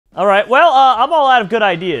All right. Well, I'm all out of good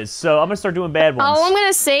ideas, so I'm gonna start doing bad ones. All I'm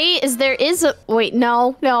gonna say is there is a wait.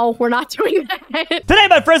 No, we're not doing that. Today,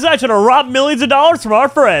 my friends and I try to rob millions of dollars from our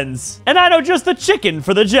friends, and I know just the chicken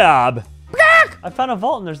for the job. I found a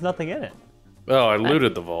vault and there's nothing in it. Oh, I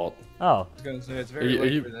looted the vault. Oh. I was gonna say it's very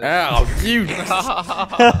late for this. Ow, you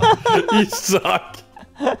you suck.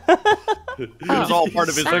 It was all part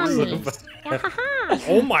of his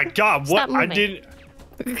Oh my god, what? I didn't.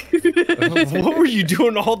 What were you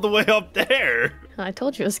doing all the way up there? I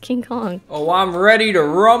told you it was King Kong. Oh, I'm ready to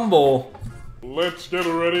rumble. Let's get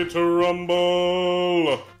ready to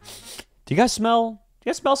rumble. Do you guys smell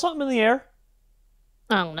something in the air?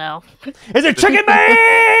 Oh no. Is it Chicken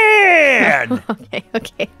Man?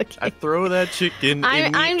 Okay. I throw that chicken.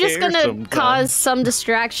 I'm just gonna cause some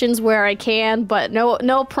distractions where I can, but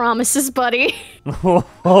no promises, buddy.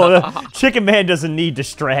 Chicken Man doesn't need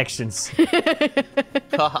distractions.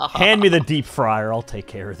 Hand me the deep fryer. I'll take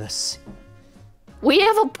care of this. We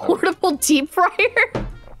have a portable deep fryer?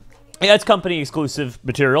 Yeah, it's company exclusive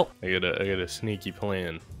material. I got a sneaky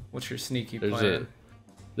plan. What's your sneaky plan?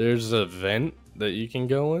 There's a vent that you can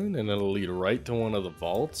go in, and it'll lead right to one of the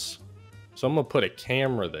vaults. So I'm gonna put a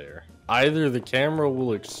camera there. Either the camera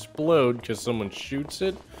will explode because someone shoots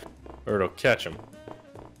it, or it'll catch him.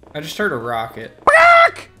 I just heard a rocket.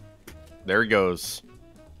 There he goes.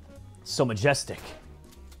 So majestic.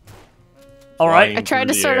 All right. I tried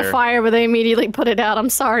to start a fire, but they immediately put it out. I'm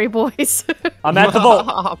sorry, boys. I'm at the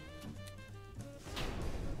vault.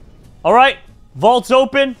 All right. Vault's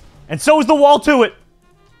open, and so is the wall to it.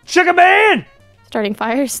 Chicken Man! Starting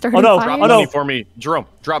fires. Drop Oh, money for me. Jerome,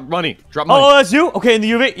 drop money. Drop money. Oh, that's you? Okay, in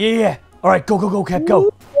the UV? Yeah. All right, go, Cap,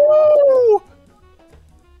 go. Woo!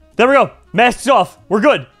 There we go. Masks off. We're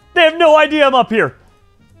good. They have no idea I'm up here.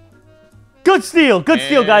 Good steal,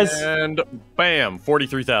 guys. And bam,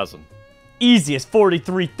 43,000. Easiest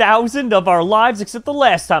 43,000 of our lives, except the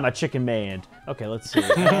last time I chicken manned. Okay, let's see.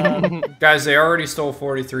 Guys, they already stole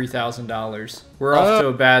 $43,000. We're off to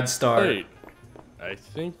a bad start. Wait, I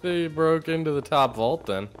think they broke into the top vault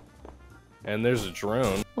then. And there's a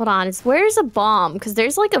drone. Hold on, where's a bomb? Because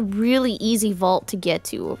there's like a really easy vault to get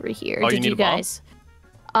to over here. Oh, Did you you need a bomb? guys?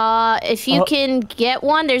 If you can get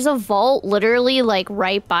one, there's a vault literally like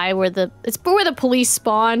right by where it's where the police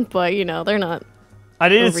spawn, but you know, they're not. I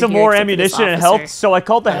needed some more ammunition and health, so I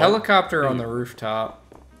called the helicopter on the rooftop.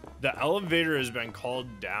 The elevator has been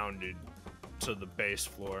called down, dude, to the base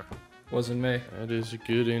floor. Wasn't me. That is a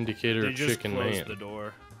good indicator They of just Chicken closed Man. the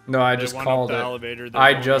door. No, I They just went called up the it. elevator, they're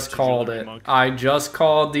I going just up to called Jewelry it. Monkey. I just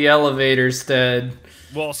called the elevator, Stead.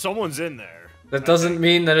 Well, someone's in there. That doesn't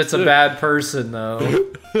mean that it's a bad person,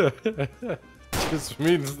 though. Just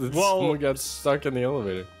means that someone got stuck in the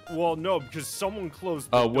elevator. Well, no, because someone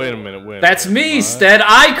closed the Oh, door. wait a minute, That's me, Stead.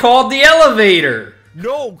 I called the elevator.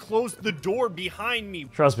 No, close the door behind me.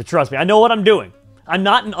 Trust me. I know what I'm doing. I'm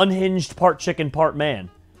not an unhinged part chicken, part man.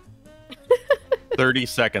 30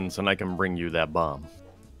 seconds and I can bring you that bomb.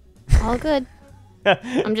 All good.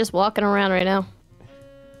 I'm just walking around right now.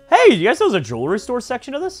 Hey, you guys know there's a jewelry store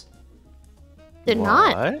section of this? They're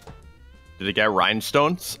not. What? Did it get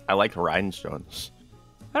rhinestones? I like rhinestones.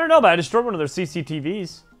 I don't know, but I destroyed one of their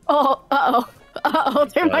CCTVs. Oh,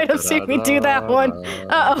 they might have seen me do that one.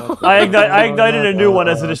 Uh-oh. I ignited a new one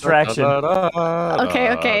as a distraction. Okay.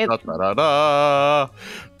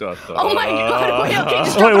 Oh my god, wait, okay,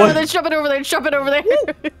 just drop it over there.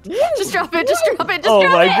 Just drop it. Oh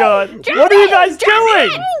my god. What are you guys doing?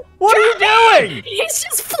 What are you doing? He's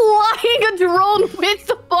just flying a drone with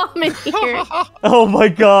the bomb in here. Oh my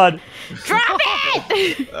god. Drop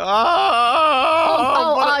it!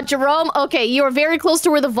 Jerome, okay, you are very close to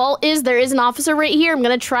where the vault is. There is an officer right here. I'm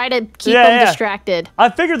gonna try to keep him distracted. I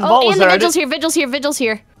figured the vault was there. And the Vigil's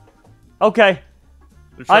here. Okay.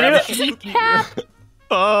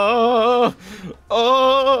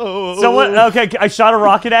 Someone, okay, I shot a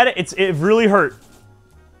rocket at it. It really hurt.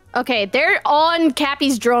 Okay, they're on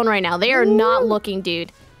Cappy's drone right now. They are not looking,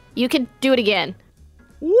 dude. You can do it again.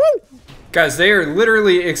 Woo! Guys, they are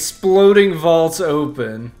literally exploding vaults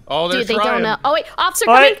open. Oh, they're dude, they trying. don't know. Oh wait, officer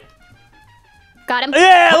coming. Got him.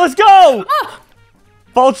 Yeah, let's go.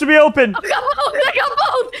 Vault should be open. Oh, I got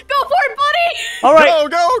both. Go for it, buddy. All right.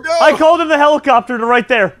 Go. I called in the helicopter to right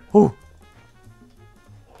there. Ooh.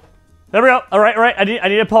 There we go. All right. I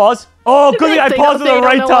need to pause. Oh, good thing I paused at the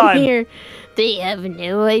right time. They have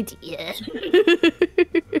no idea.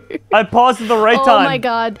 I paused at the right time. Oh my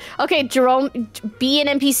god. Okay, Jerome, be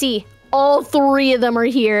an NPC. All three of them are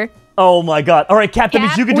here. Oh my god. All right, Cap, that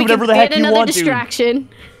means you can do whatever the heck you want, dude. Distraction.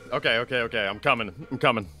 Okay. I'm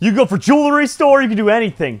coming. You go for jewelry store, you can do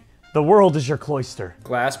anything. The world is your cloister.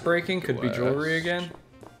 Glass breaking could be jewelry again.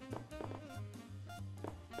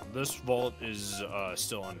 this vault is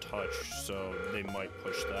still untouched, so they might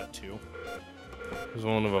push that too. There's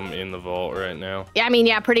one of them in the vault right now. Yeah, I mean,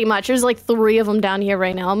 yeah, pretty much. There's like 3 of them down here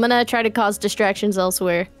right now. I'm gonna try to cause distractions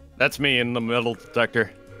elsewhere. That's me in the metal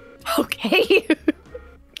detector. Okay.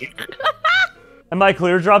 Am I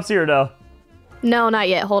clear, drops here or no? No, not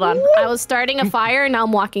yet. Hold on. I was starting a fire, and now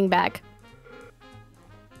I'm walking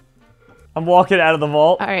I'm walking out of the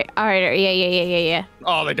vault. All right. Yeah.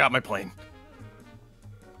 Oh, they got my plane.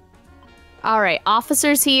 All right.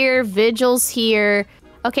 Officers here. Vigils here.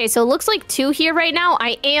 Okay, so it looks like 2 here right now.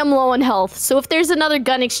 I am low on health, so if there's another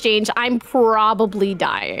gun exchange, I'm probably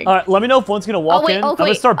dying. All right, let me know if one's gonna walk in. I'm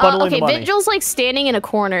gonna start bundling the money. Okay, Vigil's like standing in a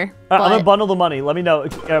corner. I'm gonna bundle the money. Let me know.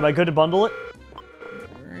 Am I good to bundle it?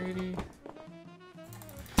 Alrighty.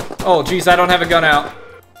 Oh, geez, I don't have a gun out.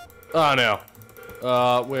 Oh, no.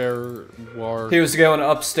 Where were... He was going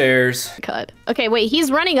upstairs. God. Okay, wait,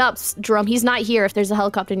 he's running up, Drum. He's not here if there's a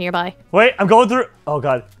helicopter nearby. Wait, I'm going through. Oh,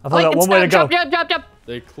 God. I've only got one way to go. Jump.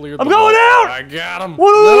 They cleared I'm the going vault. out! I got him. Whoa.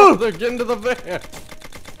 No, they're getting to the van. And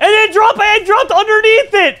it dropped. It dropped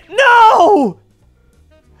underneath it. No!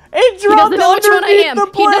 It dropped underneath the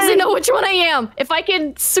plane. He doesn't know which one I am. If I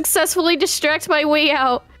can successfully distract my way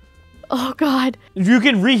out. Oh, God. You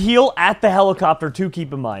can re-heal at the helicopter, too,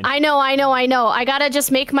 keep in mind. I know. I gotta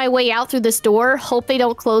just make my way out through this door. Hope they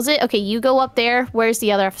don't close it. Okay, you go up there. Where's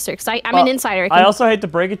the other officer? Because I'm an insider. I also hate to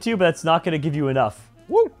break it to you, but that's not going to give you enough.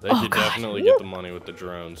 Woo. They could definitely get the money with the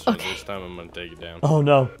drones. So this time I'm going to take it down. Oh,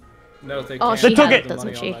 no. No, they Oh, can't. she took had it,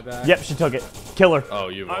 doesn't she? Yep, she took it. Kill her. Oh,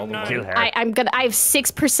 you have all the money. Kill her. I have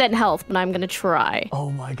 6% health, but I'm gonna try. Oh,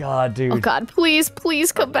 my God, dude. Oh, God, please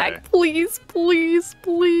come back. Please.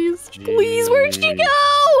 Where'd she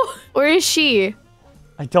go? Where is she?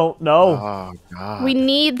 I don't know. Oh, God. We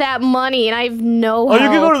need that money, and I have no Oh, help. you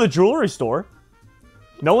can go to the jewelry store.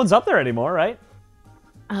 No one's up there anymore, right?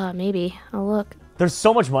 Maybe. I'll look. There's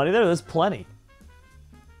so much money there. There's plenty.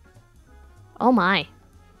 Oh, my.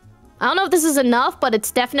 I don't know if this is enough, but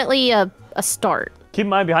it's definitely a start. Keep in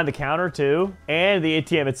mind behind the counter, too, and the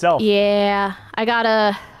ATM itself. Yeah, I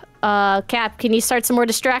gotta... Cap, can you start some more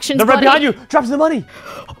distractions, They're right buddy? behind you! Drops the money!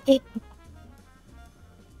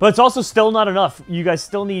 But it's also still not enough. You guys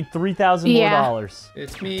still need $3,000 more dollars.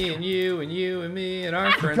 It's me and you and you and me and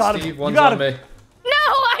our friend got him. Steve. You One's got on him. me.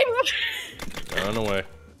 No, Run away.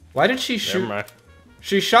 Why did she Never shoot? mind.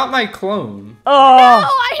 She shot my clone. No,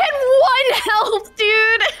 Oh! I had 1 health,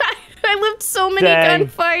 dude! I lived so many Dang.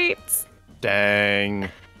 gunfights. Dang.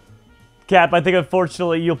 Cap, I think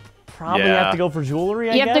unfortunately you'll probably Yeah. have to go for jewelry,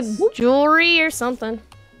 I You have guess? to jewelry or something.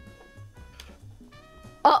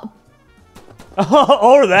 Oh,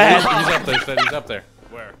 or that. He's up there. Said he's up there.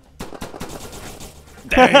 Where?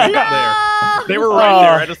 Dang. no! They were right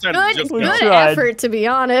there. I just had to Good, just We good tried. effort, to be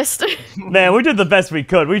honest. Man, we did the best we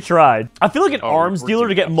could. We tried. I feel like an arms we're dealer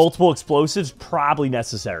to too get fast. multiple explosives probably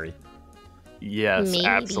necessary. Yes, Maybe.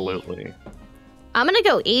 absolutely. I'm gonna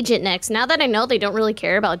go agent next. Now that I know they don't really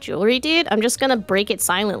care about jewelry, dude, I'm just gonna break it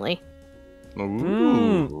silently.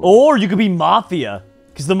 Ooh. Or you could be mafia,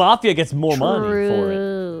 because the mafia gets more money for it.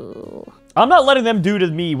 True. I'm not letting them do to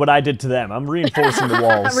me what I did to them. I'm reinforcing the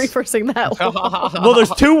walls. I'm reinforcing that wall. Well,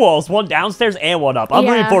 there's 2 walls, one downstairs and one up. I'm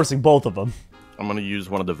Yeah. reinforcing both of them. I'm gonna use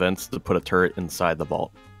one of the vents to put a turret inside the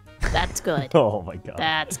vault. That's good. Oh my god.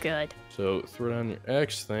 That's good. So throw down your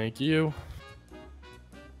X. Thank you.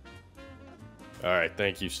 All right.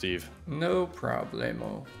 Thank you, Steve. No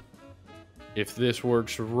problemo. If this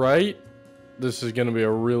works right, this is gonna be a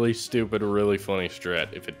really stupid, really funny strat.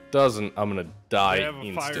 If it doesn't, I'm gonna die They have a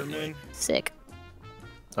instantly. fireman. Sick.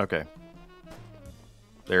 Okay.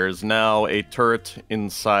 There is now a turret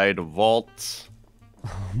inside vault.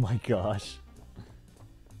 Oh my gosh.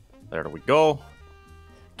 There we go.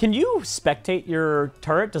 Can you spectate your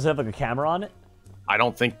turret? Does it have like a camera on it? I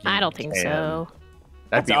don't think you I don't think can. so.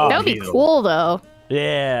 That'd be That's That would be ideal. cool, though.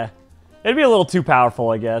 Yeah. It'd be a little too powerful,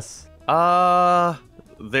 I guess.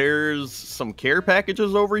 There's some care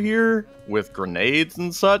packages over here with grenades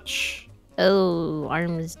and such. Oh,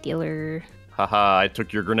 arms dealer. Haha, I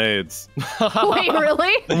took your grenades. Wait,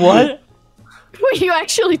 really? What? Wait, you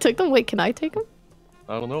actually took them? Wait, can I take them?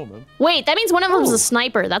 I don't know, man. Wait, that means one of them's a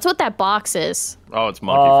sniper. That's what that box is. Oh, it's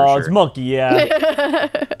monkey for sure. It's monkey, yeah.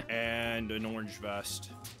 And an orange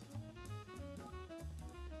vest.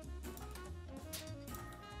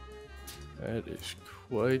 That is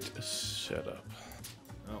quite a setup.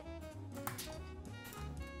 Oh.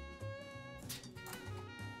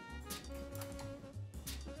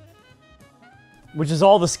 Which is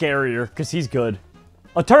all the scarier, because he's good.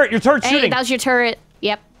 A turret! Your turret's Hey, shooting! that was your turret.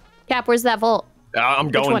 Yep. Cap, where's that vault? I'm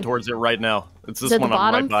going one? towards it right now. It's Is this it the one I'm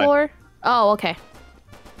bottom right by. floor? Oh, okay.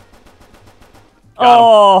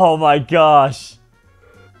 Oh my gosh.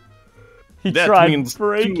 He That tried means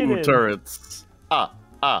breaking 2 it. turrets. I'm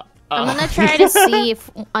gonna try to see if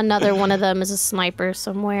another one of them is a sniper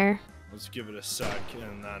somewhere. Let's give it a sec,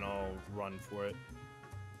 and then I'll run for it.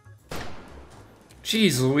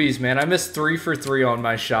 Jeez Louise, man. I missed 3 for 3 on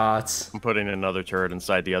my shots. I'm putting another turret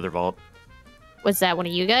inside the other vault. Was that one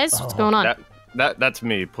of you guys? What's going on? That's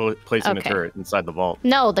me placing a Okay. turret inside the vault.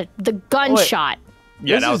 No, the gunshot.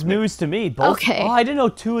 Yeah, This that is was me. news to me. Both, Okay. Oh, I didn't know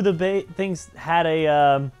 2 of the things had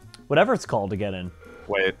a, whatever it's called to get in.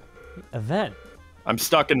 Wait, Event. I'm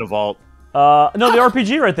stuck in the vault. No, the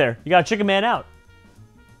RPG right there. You got Chicken Man out.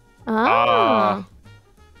 Oh.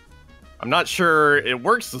 I'm not sure it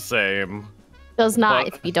works the same. Does not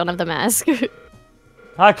But- if you don't have the mask.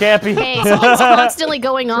 Hi, Cappy. Hey, something's constantly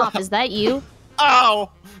going off. Is that you? Ow!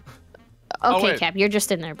 Okay, wait. Cap, you're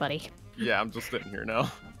just in there, buddy. Yeah, I'm just sitting here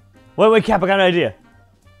now. Wait, Cap, I got an idea.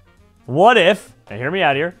 What if, and hear me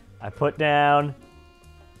out here, I put down...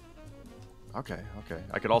 Okay.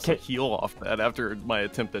 I could also Okay. heal off that after my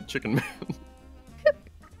attempt at Chicken Man.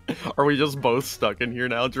 Are we just both stuck in here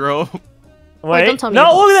now, Jerome? Wait, don't tell me no,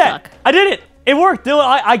 you're look both at that! stuck. I did it! It worked! Dude,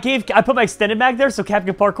 I put my extended mag there so Cap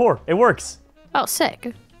can parkour. It works. Oh,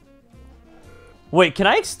 sick. Wait, can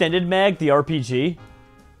I extended mag the RPG?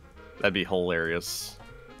 That'd be hilarious.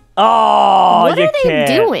 Oh, What you are they can't.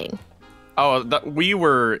 doing? Oh, we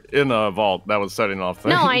were in a vault that was setting off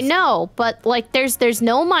things. No, I know, but like, there's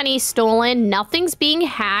no money stolen. Nothing's being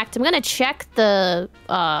hacked. I'm gonna check the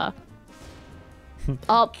oh,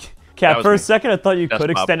 That Cap, was for a me. second I thought you That's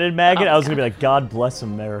could Bob. extended mag it. Oh, I was gonna be like, God bless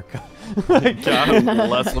America. God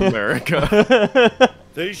bless America.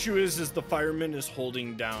 The issue is the fireman is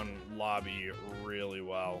holding down lobby really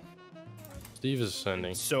well. Steve is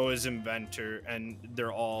sending. So is Inventor, and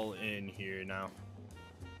they're all in here now.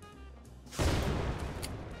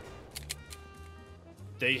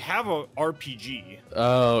 They have a RPG.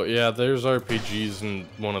 Oh, yeah, there's RPGs in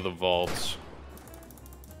one of the vaults.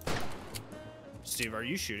 Steve, are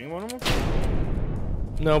you shooting one of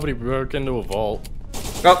them? Nobody broke into a vault.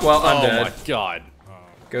 Oh, well, I'm Oh dead. my god.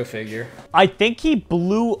 Go figure. I think he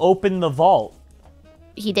blew open the vault.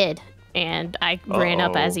 he did, and I ran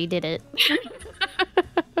up as Uh-oh. he did it.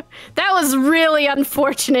 That was really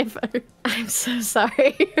unfortunate. I'm so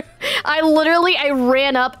sorry. I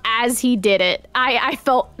ran up as he did it. I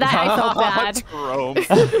felt bad. Jerome.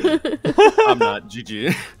 I'm not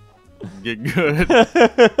GG. Get good.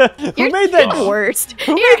 Who made that? The worst.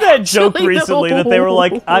 Who made that joke Actually, recently that they were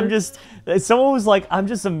like, worst. someone was like, I'm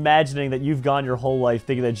just imagining that you've gone your whole life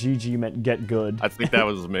thinking that GG meant get good. I think that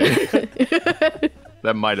was me.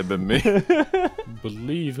 That might have been me.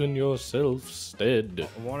 Believe in yourself, stead.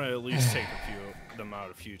 I want to at least take them out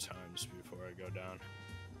a few times before I go down.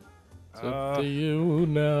 It's up to you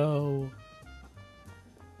now.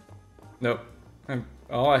 Nope.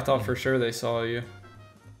 Oh, I thought for sure they saw you.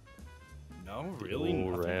 No, really? Oh,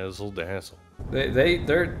 Nothing. razzle dazzle.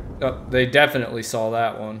 They definitely saw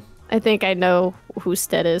that one. I think I know who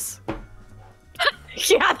Stead is.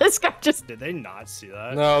 Yeah, this guy just. Did they not see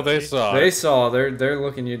that? No, they Really? saw They it. saw. They're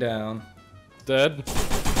looking you down. Dead.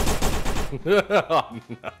 Oh,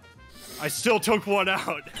 no. I still took one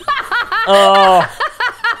out. Oh,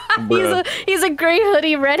 He's a gray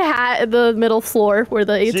hoodie, red hat at the middle floor where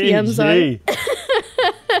the ATMs are.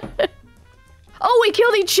 GG. Oh, we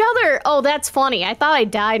killed each other. Oh, that's funny. I thought I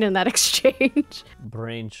died in that exchange.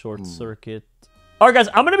 Brain short circuit. All right, guys,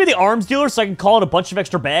 I'm going to be the arms dealer so I can call in a bunch of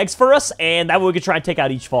extra bags for us, and that way we can try and take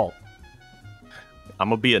out each vault. I'm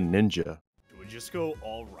gonna be a ninja. We just go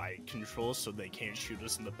all right control so they can't shoot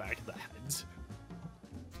us in the back of the heads.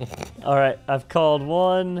 All right, I've called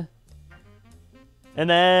one. And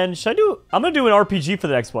then, I'm going to do an RPG for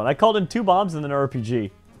the next one. I called in 2 bombs and then an RPG.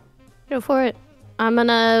 Go for it. I'm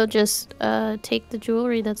gonna just take the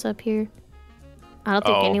jewelry that's up here. I don't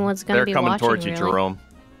think anyone's gonna they're be coming watching, towards you, really. Jerome.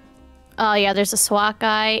 Oh yeah, there's a SWAT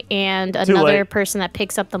guy and Too another late. person that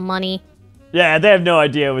picks up the money. Yeah, they have no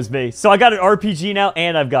idea it was me. So I got an RPG now,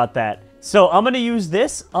 and I've got that. So I'm going to use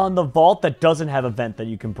this on the vault that doesn't have a vent that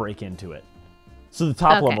you can break into it. So the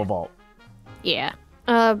top Okay. level vault. Yeah.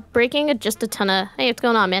 Breaking just a ton of. Hey, what's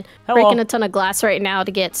going on, man? Hello. Breaking a ton of glass right now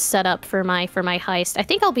to get set up for my heist. I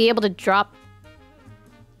think I'll be able to drop.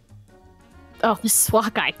 Oh, this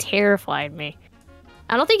SWAT guy terrified me.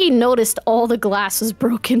 I don't think he noticed all the glass was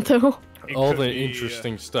broken though. It All could the be,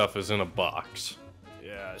 interesting stuff is in a box.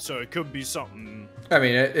 Yeah, so it could be something. I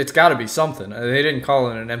mean, it's got to be something. They didn't call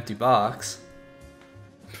it an empty box.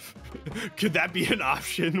 Could that be an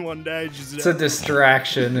option one day? Just It's a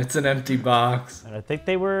distraction. It's an empty box. And I think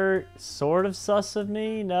they were sort of sus of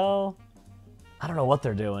me. No. I don't know what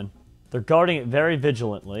they're doing. They're guarding it very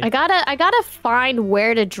vigilantly. I gotta find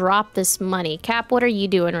where to drop this money. Cap, what are you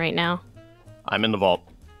doing right now? I'm in the vault.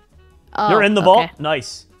 Oh, You're in the vault? okay.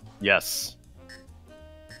 Nice. Yes.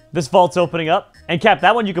 This vault's opening up. And Cap,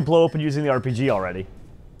 that one you can blow open using the RPG already.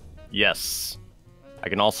 Yes. I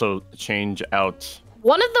can also change out...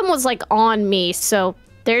 One of them was, like, on me, so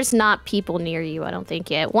there's not people near you, I don't think,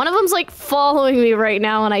 yet. One of them's, like, following me right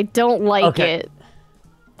now, and I don't like it.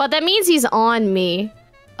 But that means he's on me.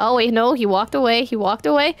 Oh, wait, no, he walked away. He walked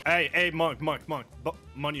away. Hey, Monk.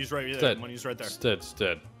 Money's right there. Money's right there. It's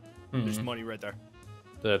dead. There's money right there.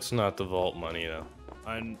 That's not the vault money, though.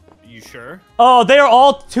 And you sure? Oh, they are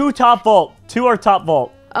all 2 top vault. 2 are top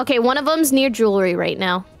vault. Okay, one of them's near jewelry right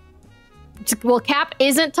now. Well, Cap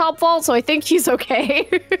isn't top vault, so I think he's okay.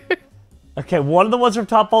 Okay, one of the ones from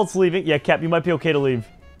top vault's leaving. Yeah, Cap, you might be okay to leave.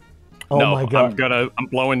 Oh no, my god. I'm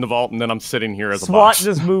blowing the vault and then I'm sitting here as a SWAT box.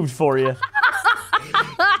 just moved for you.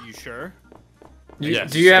 You sure?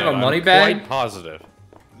 Yes, Do you have a I'm money bag? Quite positive.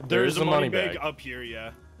 There is a money bag bag up here,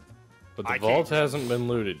 yeah. But the I vault can't- hasn't been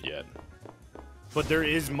looted yet. But there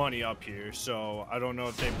is money up here, so I don't know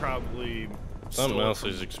if they probably... Something stole it else from-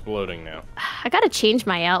 is exploding now. I gotta change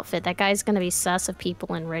my outfit. That guy's gonna be sus of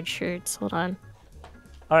people in red shirts. Hold on.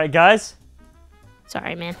 Alright, guys.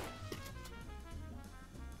 Sorry, man.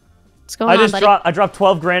 What's going on, buddy? I dropped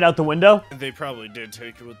 12 grand out the window. They probably did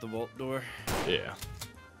take it with the vault door. Yeah.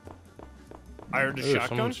 I heard a Ooh, shotgun.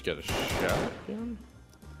 someone's got a shotgun?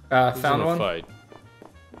 Who's Found in a one. Fight?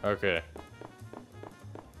 Okay.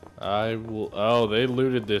 I will... Oh, they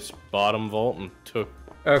looted this bottom vault and took...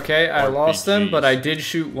 Okay, I lost them, but RPGs. I did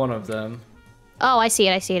shoot one of them. Oh, I see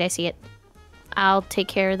it. I'll take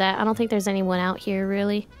care of that. I don't think there's anyone out here,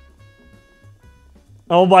 really.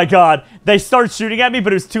 Oh my god. They started shooting at me,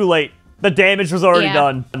 but it was too late. The damage was already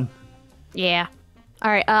done. Yeah.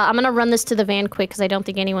 Alright, I'm gonna run this to the van quick, because I don't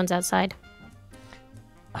think anyone's outside.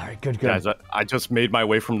 Alright, good. Guys, I just made my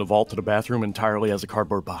way from the vault to the bathroom entirely as a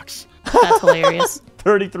cardboard box. That's hilarious.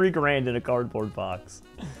 33 grand in a cardboard box.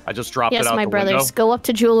 I just dropped Yes, it out my the brothers, window. go up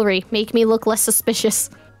to jewelry. Make me look less suspicious.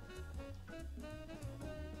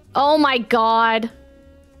 Oh my god.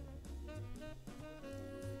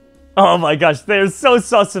 Oh my gosh, they're so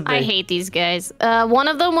sus of me. I hate these guys. One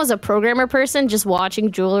of them was a programmer person just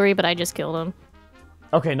watching jewelry, but I just killed him.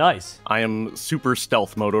 Okay, nice. I am super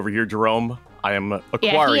stealth mode over here, Jerome. I am Yeah,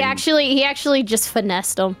 acquiring... he actually just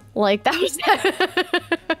finessed him. Like, that was...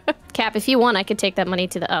 Cap, if you want, I could take that money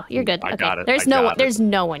to the... Oh, you're good. I Okay. got it. There's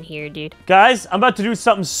no one here, dude. Guys, I'm about to do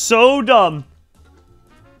something so dumb.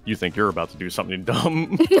 You think you're about to do something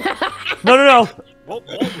dumb? No. What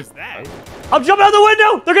was that? I'm jumping out the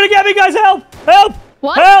window! They're gonna get me, guys! Help! Help!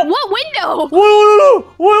 What? Help! What window?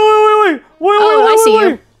 Wait. Oh, I see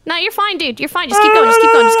you. No, you're fine, dude. You're fine. Just keep going. Just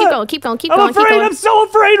keep going. Just keep going. Keep going. Keep I'm going. afraid. Keep going. I'm so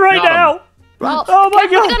afraid right Got him. now. Well, Oh my Cap,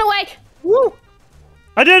 put god. the gun away. Woo!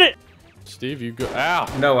 I did it. Steve, you go... Ow!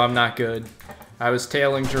 No, I'm not good. I was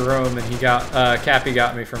tailing Jerome, and he got Cappy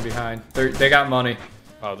got me from behind. They got money.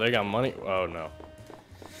 Oh, they got money? Oh, no.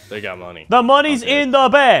 They got money. The money's Okay. in the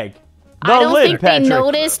bag. The I don't lid, think Patrick. they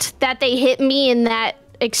noticed that they hit me in that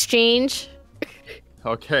exchange.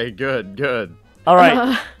 Okay, good. All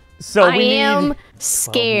right. So I we am need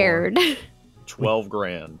scared. 12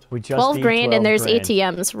 grand. we just 12 need grand 12 and there's grand.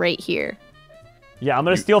 ATMs right here. Yeah, I'm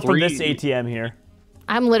gonna steal from Three. this ATM here.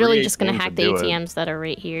 I'm literally Three just gonna ATMs hack to the do it. ATMs that are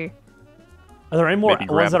right here. Are there any more Maybe ones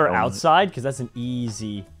grab that are them. outside? Because that's an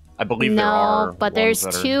easy. I believe there are. No, but ones there's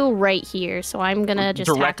that are 2 right here, so I'm gonna just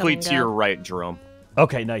hack 'em directly and to go. your right, Jerome.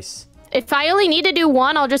 Okay, nice. If I only need to do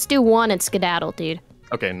 1, I'll just do 1 and skedaddle, dude.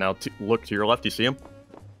 Okay, now look to your left. You see him?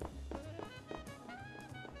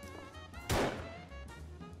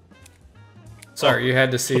 Sorry, you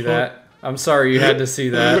had to see that. I'm sorry you had to see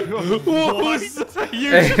that. What?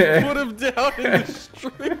 You just put him down in the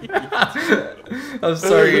street. I'm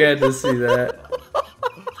sorry you had to see that.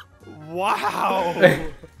 Wow.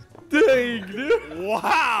 Dang, dude.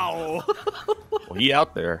 Wow. Well, he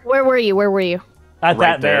out there. Where were you? At Right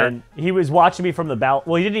that there. van, he was watching me from the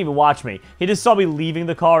balcony. Well, he didn't even watch me. He just saw me leaving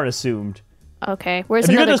the car and assumed. Okay, where's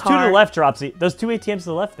If you got another those 2 to car? the left, Dropsy, those 2 ATMs to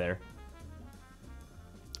the left there.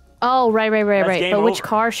 Oh, right. game But which over.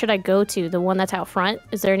 car should I go to? The one that's out front?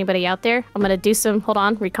 Is there anybody out there? I'm gonna do some, hold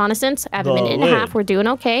on, reconnaissance. I have a The minute and a lid. half. We're doing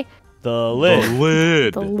okay. The lid.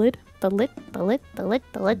 Lid. The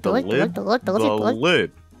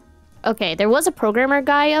lid. Okay, there was a programmer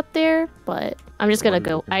guy up there, but I'm just gonna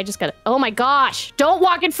go. Oh my gosh! Don't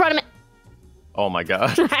walk in front of me! Oh my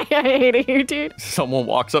god. I hate you, dude. Someone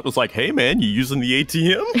walks up and is like, hey man, you using the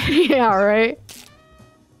ATM? Yeah, right.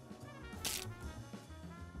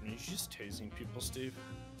 Are you just tasing people, Steve?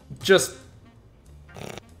 Just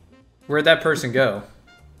Where'd that person go?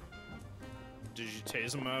 Did you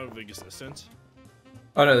tase him out of existence?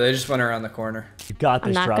 Oh no, they just went around the corner. You got I'm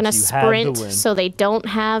this, not Dropsy. gonna You sprint have the win. so they don't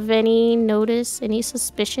have any notice, any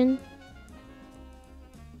suspicion.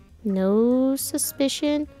 No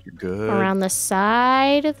suspicion. You're good. Around the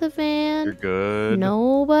side of the van. You're good.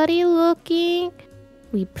 Nobody looking.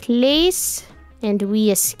 We place and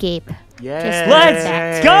we escape. Yeah.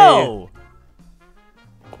 Let's go!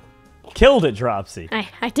 Killed it, Dropsy.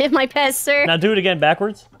 I did my best, sir. Now do it again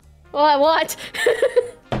backwards. What?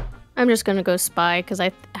 I'm just gonna go spy because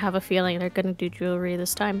I have a feeling they're gonna do jewelry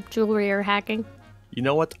this time. Jewelry or hacking. You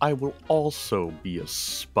know what? I will also be a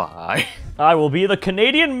spy. I will be the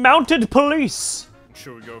Canadian Mounted Police.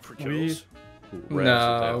 Should we go for kills?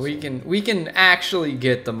 No, we can actually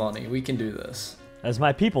get the money. We can do this. As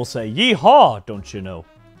my people say, yeehaw, don't you know?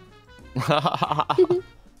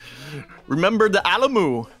 Remember the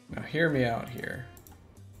Alamo. Now hear me out here.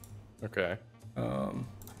 Okay. Oh,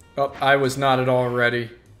 I was not at all ready.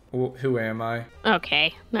 Who am I?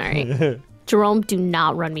 Okay, all right. Jerome, do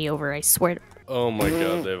not run me over. I swear. Oh my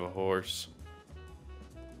god, they have a horse.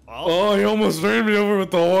 Oh, he almost ran me over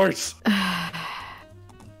with the horse.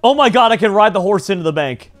 Oh my god, I can ride the horse into the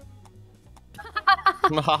bank.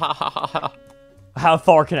 How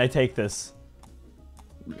far can I take this?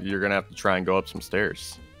 You're gonna have to try and go up some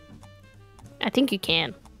stairs. I think you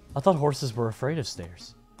can. I thought horses were afraid of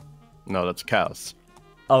stairs. No, that's cows.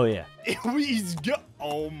 Oh yeah.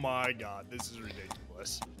 Oh my god, this is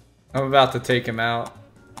ridiculous. I'm about to take him out.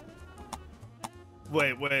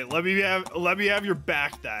 Wait, let me have your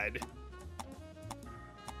back dad.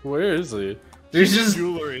 Where is he? He's just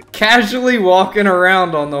Jewelry. casually walking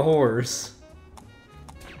around on the horse.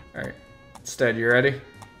 Alright. Stead, you ready?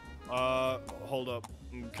 Hold up.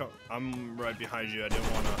 I'm right behind you. I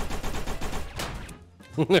didn't wanna.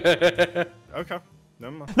 Okay.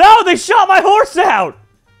 Never mind. No, they shot my horse out!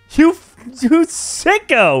 You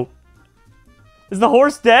sicko! Is the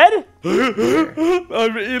horse dead?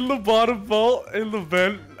 I'm in the bottom vault in the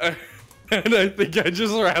vent, and I think I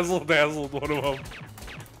just razzle-dazzled one of them.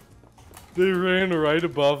 They ran right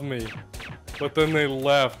above me, but then they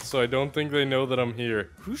left, so I don't think they know that I'm here.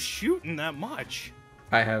 Who's shooting that much?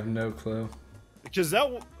 I have no clue. Because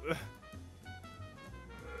that.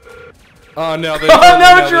 Oh no! They Oh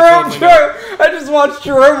no, totally Jerome! know. I just watched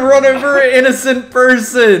Jerome run over an innocent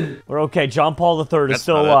person. We're okay. John Paul III is That's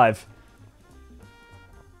still not it. alive.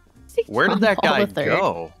 Where did that guy Paul III.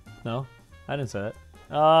 go? No, I didn't say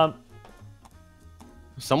that.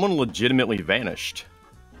 Someone legitimately vanished.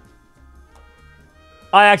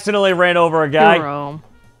 I accidentally ran over a guy. Jerome.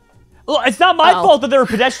 Look, it's not my Oh. fault that there were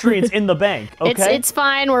pedestrians in the bank. Okay. It's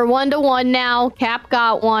fine. We're 1-1 now. Cap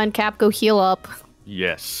got one. Cap, go heal up.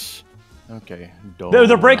 Yes. Okay.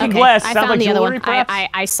 They're breaking Okay, glass. I Sound found like the other jewelry, one. perhaps?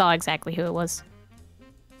 I saw exactly who it was.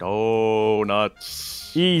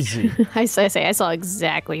 Donuts. Easy. I saw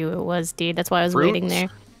exactly who it was, dude. That's why I was waiting there.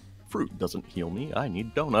 Fruit doesn't heal me. I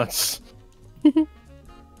need donuts.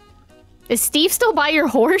 Is Steve still by your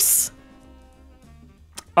horse?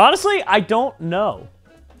 Honestly, I don't know.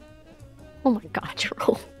 Oh my god,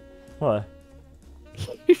 Jerome. What?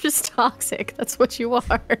 You're just toxic. That's what you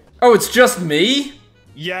are. Oh, it's just me?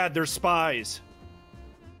 Yeah, they're spies.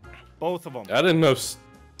 Both of them. I didn't know.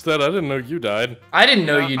 Stead, I didn't know you died. I didn't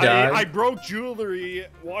know you died. I broke jewelry,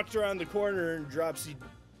 walked around the corner, and Dropsy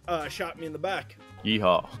shot me in the back.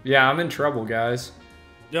 Yeehaw. Yeah, I'm in trouble, guys.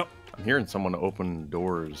 Yep. I'm hearing someone open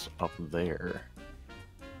doors up there.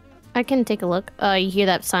 I can take a look. You hear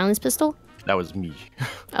that silence pistol? That was me.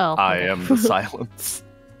 Oh. I okay. am the silence.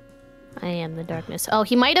 I am the darkness. Oh,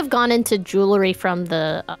 he might have gone into jewelry from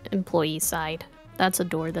the employee side. That's a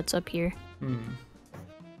door that's up here.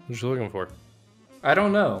 What you looking for? I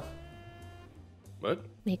don't know. What?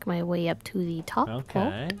 Make my way up to the top.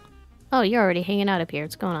 Okay. Oh, you're already hanging out up here.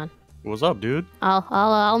 What's going on? What's up, dude?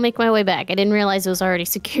 I'll make my way back. I didn't realize it was already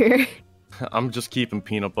secure. I'm just keeping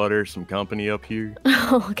peanut butter, some company up here.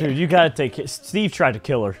 Oh, okay. Dude, you gotta take it. Steve tried to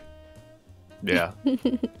kill her. Yeah.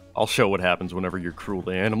 I'll show what happens whenever you're cruel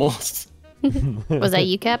to animals. Was that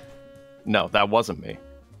you, Cap? No, that wasn't me.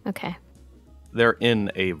 Okay. They're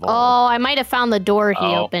in a vault. Oh, I might have found the door he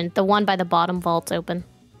Oh. opened. The one by the bottom vault's open.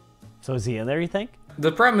 So is he in there, you think?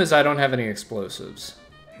 The problem is I don't have any explosives.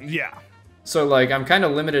 Yeah. So, like, I'm kind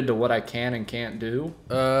of limited to what I can and can't do.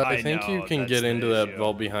 I think know, you can that's get the into that issue.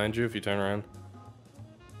 vault behind you if you turn around.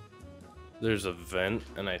 There's a vent,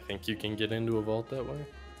 and I think you can get into a vault that way.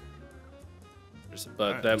 There's a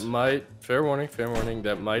But vent. that might, fair warning,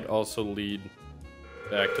 that might also lead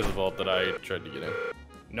back to the vault that I tried to get in.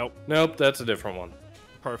 Nope. Nope, that's a different one.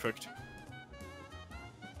 Perfect.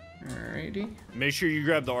 Alrighty. Make sure you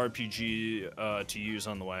grab the RPG to use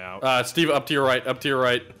on the way out. Steve, up to your right, up to your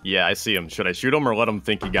right. Yeah, I see him. Should I shoot him or let him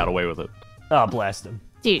think he got away with it? Oh, blast him.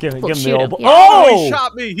 Dude, Give him we'll the shoot old... him, yeah. Oh, he Oh!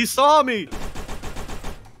 shot me. He saw me.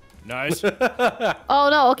 Nice. Oh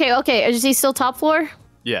no, okay. Is he still top floor?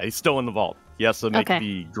 Yeah, he's still in the vault. He has to make Okay.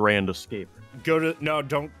 the grand escape. Go to no,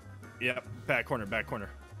 don't. Yep, back corner, back corner.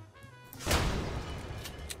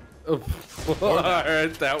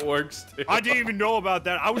 Alright, that works too. I didn't even know about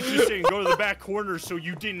that. I was just saying go to the back corner so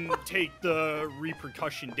you didn't take the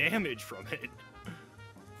repercussion damage from it.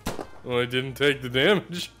 Well, I didn't take the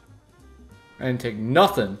damage. I didn't take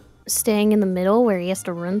nothing. Staying in the middle where he has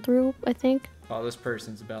to run through, I think. Oh, this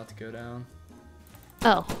person's about to go down.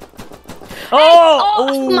 Oh. Oh!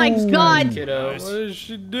 Oh my god! Kiddo. What is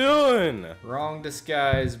she doing? Wrong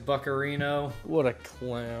disguise, Buccarino. What a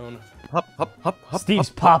clown. Hup, hup, hup, hup. Steve's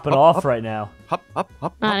hup, popping hup, off hup, right now. Hup, hup,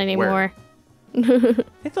 hup, Not hup. anymore.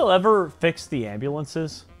 Think they'll ever fix the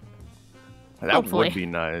ambulances? That Hopefully. would be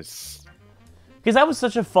nice. Because that was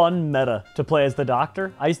such a fun meta to play as the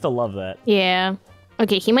doctor. I used to love that. Yeah.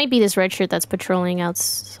 Okay, he might be this red shirt that's patrolling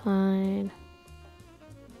outside.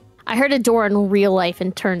 I heard a door in real life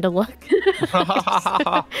and turned to look.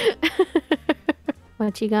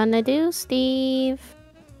 What you gonna do, Steve?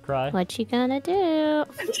 Cry. What you gonna do?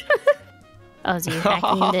 Oh, is he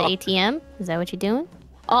hacking into ATM? Is that what you're doing?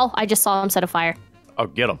 Oh, I just saw him set a fire. Oh,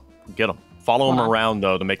 get him. Get him. Follow him Hold on. around,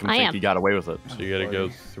 though, to make him I think am. he got away with it. So you gotta go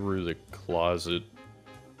through the closet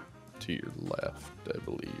to your left, I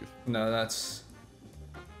believe. No, that's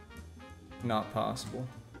not possible.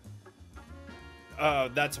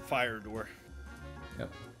 That's a fire door.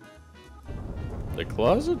 Yep. The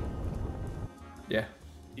closet? Yeah.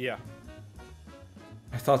 Yeah.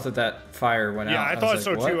 I thought that fire went Yeah, out. I was thought like,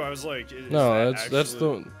 so what? too. I was like, is No, that that's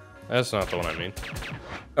actually- that's not the one I mean.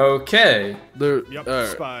 Okay. There. Yep, alright.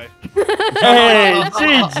 spy. Hey,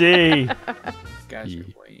 GG. Guys are Yeah.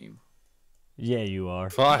 lame. Yeah, you are.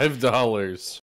 $5.